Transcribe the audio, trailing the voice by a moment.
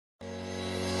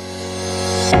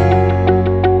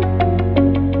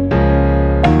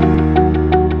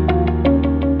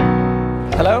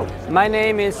My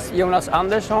name is Jonas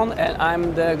Andersson and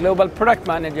I'm the Global Product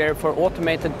Manager for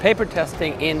Automated Paper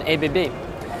Testing in ABB.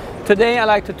 Today I'd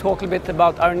like to talk a bit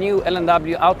about our new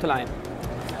L&W Autoline.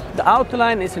 The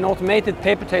Autoline is an automated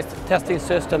paper testing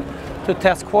system to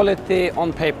test quality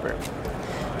on paper.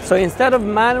 So instead of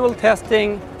manual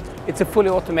testing, it's a fully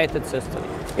automated system.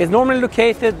 It's normally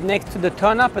located next to the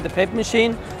turn-up at the paper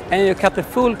machine, and you cut the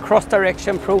full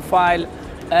cross-direction profile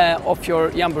of your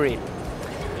jamboree.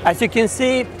 As you can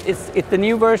see, the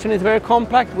new version is very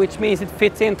compact, which means it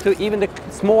fits into even the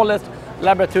smallest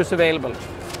laboratories available.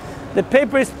 The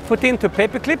paper is put into a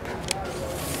paper clip.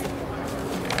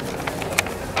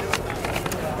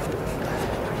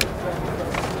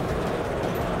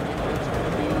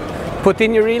 Put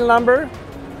in your reel number.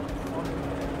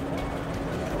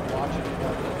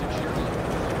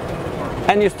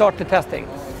 And you start the testing.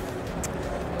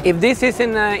 If this is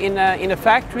in a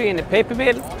factory, in a paper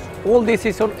mill, all this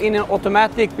is in an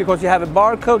automatic because you have a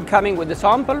barcode coming with the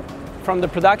sample from the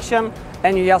production,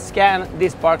 and you just scan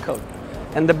this barcode.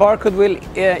 And the barcode will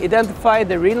identify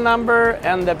the reel number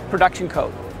and the production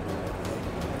code.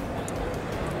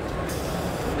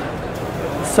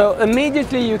 So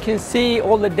immediately you can see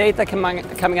all the data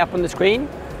coming up on the screen,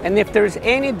 and if there is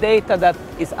any data that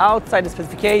is outside the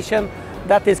specification,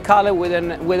 that is colored with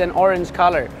an orange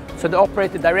color, so the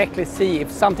operator directly see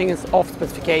if something is off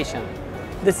specification.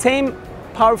 The same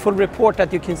powerful report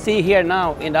that you can see here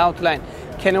now in the Autoline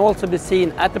can also be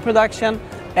seen at the production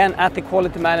and at the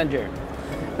quality manager.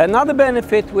 Another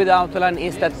benefit with Autoline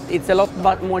is that it's a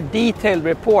lot more detailed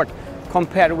report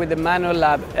compared with the manual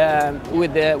lab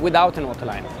without an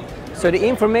Autoline. So the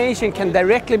information can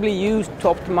directly be used to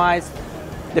optimize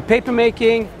the paper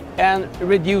making and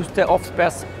reduce the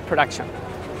off-spec production.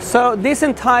 So this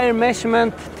entire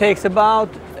measurement takes about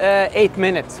 8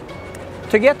 minutes.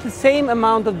 To get the same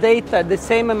amount of data, the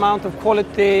same amount of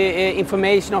quality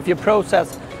information of your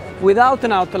process without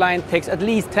an Autoline takes at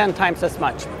least 10 times as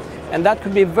much. And that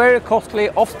could be very costly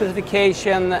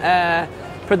off-specification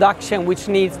production which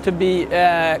needs to be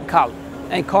culled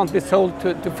and can't be sold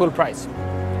to full price.